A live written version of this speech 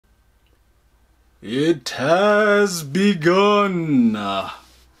It has begun.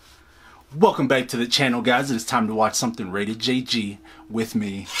 Welcome back to the channel, guys. It is time to watch something rated JG with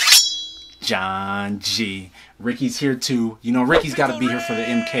me, John G. Ricky's here too. You know, Ricky's got to be here for the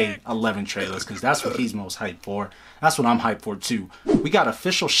MK11 trailers because that's what he's most hyped for. That's what I'm hyped for too. We got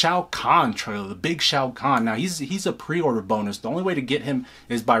official Shao Kahn trailer, the big Shao Kahn. Now he's a pre-order bonus. The only way to get him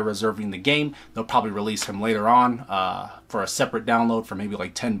is by reserving the game. They'll probably release him later on for a separate download for maybe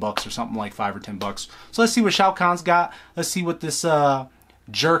like 10 bucks or something, like 5 or 10 bucks. So let's see what Shao Kahn's got. Let's see what this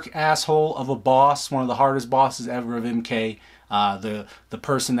jerk asshole of a boss, one of the hardest bosses ever of MK, the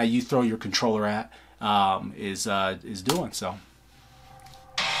person that you throw your controller at, is doing. So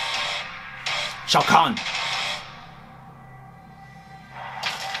Shao Kahn.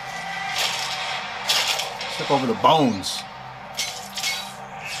 Step over the bones.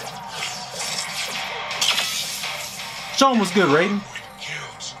 Show him what's good, Raiden.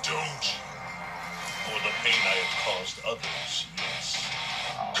 Guilt, don't you? For the pain I have caused others, yes.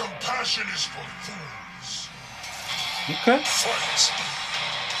 Compassion is for fools. Okay. Fight.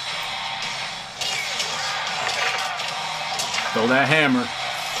 Throw that hammer.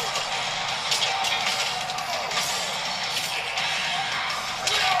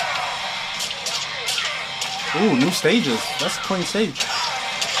 Ooh, new stages. That's a clean stage.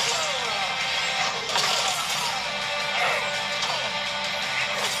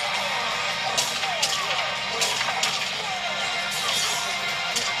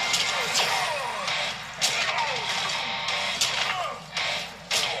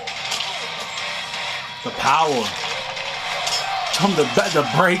 The power. From the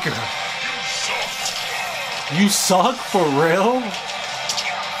breaker. You suck for real?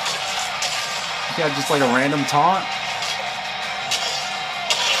 You got just like a random taunt.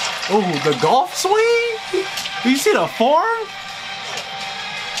 Oh, the golf swing? You see the form?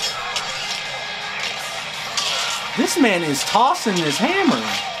 This man is tossing his hammer.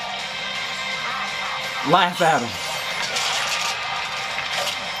 Laugh at him.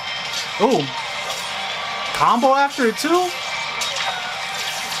 Oh. Combo after it too?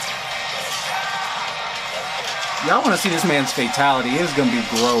 Y'all want to see this man's fatality. It is going to be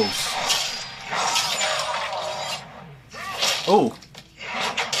gross. Oh.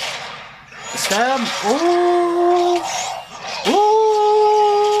 Stab. Oh.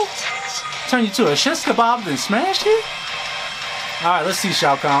 Oh. Turn you to a shish kebab and smash it? Alright, let's see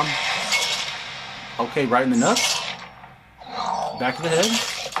Shao Kahn. Okay, right in the nuts. Back of the head.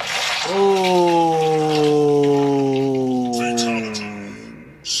 Oh.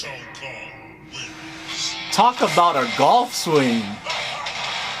 Talk about a golf swing.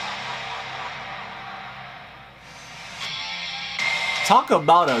 Talk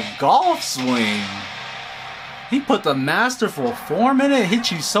about a golf swing. He put the masterful form in it,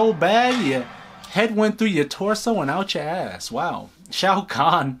 hit you so bad your head went through your torso and out your ass. Wow. Shao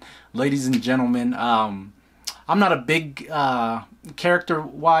Kahn, ladies and gentlemen. I'm not a big character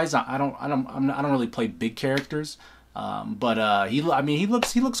wise. I don't really play big characters. But he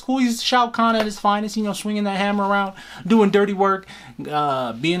looks cool. He's Shao Kahn at his finest, you know, swinging that hammer around, doing dirty work,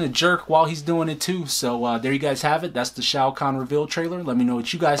 being a jerk while he's doing it too. So there you guys have it. That's the Shao Kahn reveal trailer. Let me know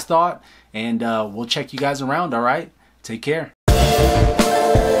what you guys thought, and we'll check you guys around. All right, take care.